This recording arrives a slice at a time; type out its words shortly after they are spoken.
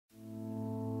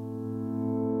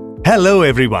Hello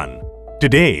everyone.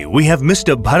 Today we have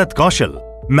Mr. Bharat Kaushal,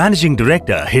 Managing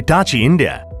Director, Hitachi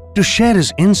India, to share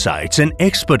his insights and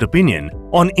expert opinion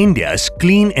on India's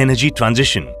clean energy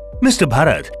transition. Mr.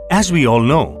 Bharat, as we all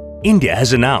know, India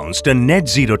has announced a net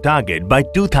zero target by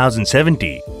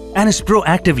 2070 and is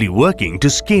proactively working to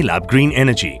scale up green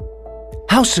energy.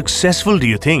 How successful do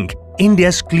you think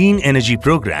India's clean energy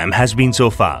program has been so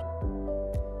far?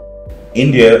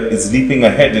 India is leaping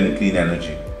ahead in clean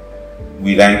energy.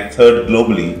 We rank third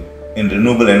globally in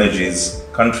renewable energy's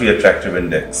Country Attractive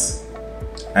Index,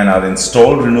 and our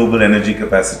installed renewable energy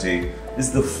capacity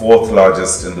is the fourth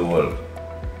largest in the world.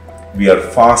 We are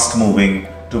fast moving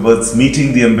towards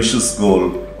meeting the ambitious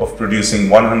goal of producing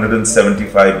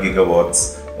 175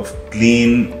 gigawatts of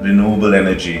clean renewable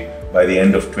energy by the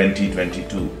end of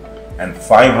 2022 and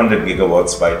 500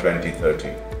 gigawatts by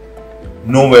 2030.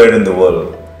 Nowhere in the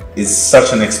world is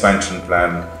such an expansion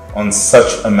plan on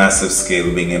such a massive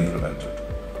scale being implemented.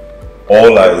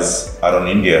 All eyes are on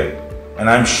India, and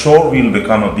I'm sure we'll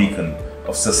become a beacon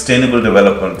of sustainable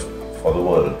development for the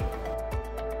world.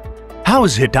 How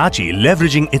is Hitachi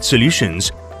leveraging its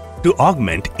solutions to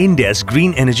augment India's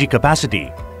green energy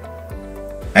capacity?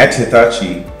 At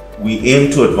Hitachi, we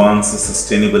aim to advance a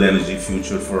sustainable energy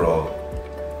future for all.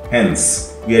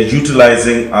 Hence, we are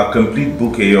utilizing our complete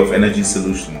bouquet of energy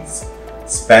solutions,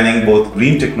 spanning both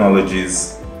green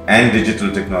technologies and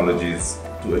digital technologies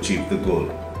to achieve the goal.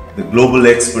 The global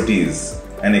expertise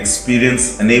and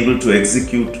experience enabled to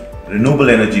execute renewable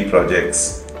energy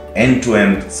projects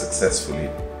end-to-end successfully,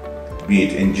 be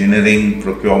it engineering,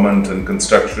 procurement and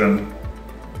construction,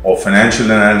 or financial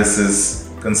analysis,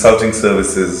 consulting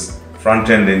services,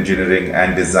 front-end engineering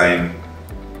and design,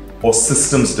 or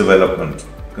systems development,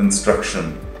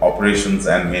 construction, operations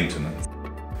and maintenance.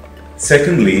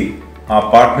 Secondly,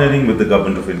 our partnering with the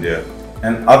Government of India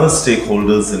and other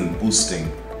stakeholders in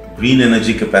boosting green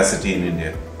energy capacity in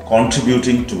India,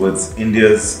 contributing towards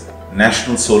India's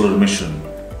national solar mission.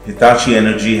 Hitachi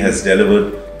Energy has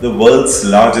delivered the world's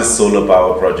largest solar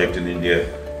power project in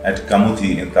India at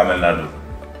Kamuthi in Tamil Nadu.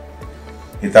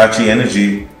 Hitachi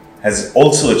Energy has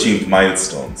also achieved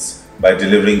milestones by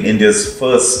delivering India's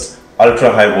first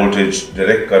ultra-high voltage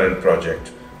direct current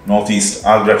project, Northeast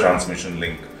Agra Transmission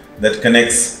Link, that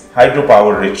connects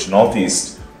hydropower-rich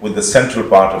Northeast with the central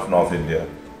part of North India,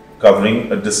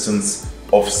 covering a distance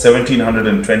of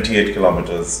 1728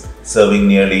 kilometers, serving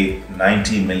nearly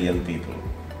 90 million people.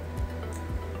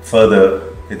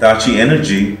 Further, Hitachi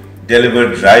Energy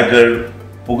delivered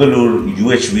Raigad-Pugalur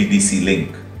UHVDC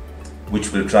link,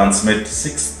 which will transmit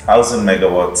 6,000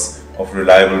 megawatts of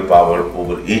reliable power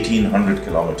over 1,800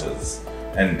 kilometers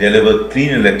and deliver clean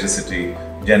electricity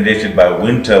generated by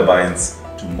wind turbines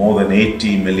to more than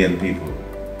 80 million people.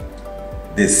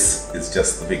 This is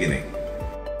just the beginning.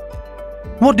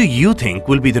 What do you think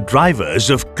will be the drivers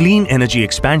of clean energy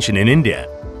expansion in India?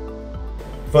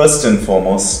 First and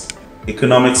foremost,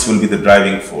 economics will be the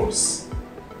driving force.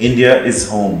 India is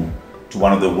home to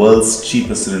one of the world's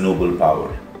cheapest renewable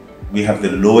power. We have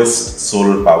the lowest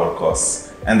solar power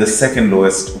costs and the second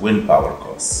lowest wind power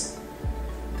costs.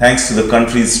 Thanks to the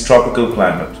country's tropical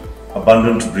climate,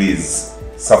 abundant breeze,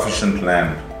 sufficient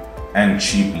land, and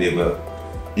cheap labor,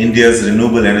 India's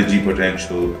renewable energy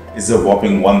potential is a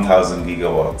whopping 1,000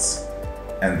 gigawatts,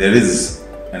 and there is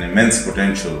an immense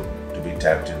potential to be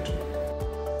tapped into.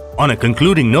 On a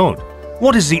concluding note,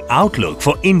 what is the outlook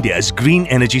for India's green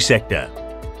energy sector?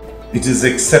 It is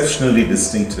exceptionally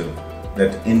distinctive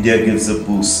that India gives a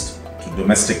boost to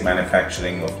domestic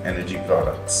manufacturing of energy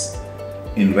products,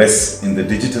 invests in the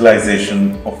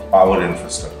digitalization of power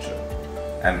infrastructure,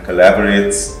 and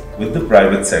collaborates with the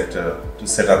private sector to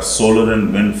set up solar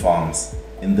and wind farms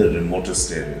in the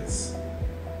remotest areas.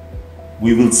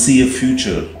 We will see a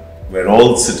future where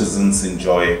all citizens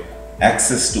enjoy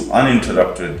access to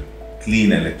uninterrupted,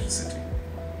 clean electricity.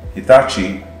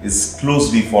 Hitachi is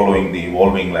closely following the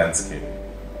evolving landscape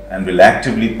and will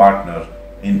actively partner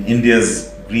in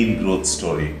India's green growth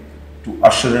story to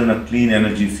usher in a clean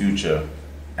energy future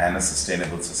and a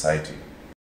sustainable society.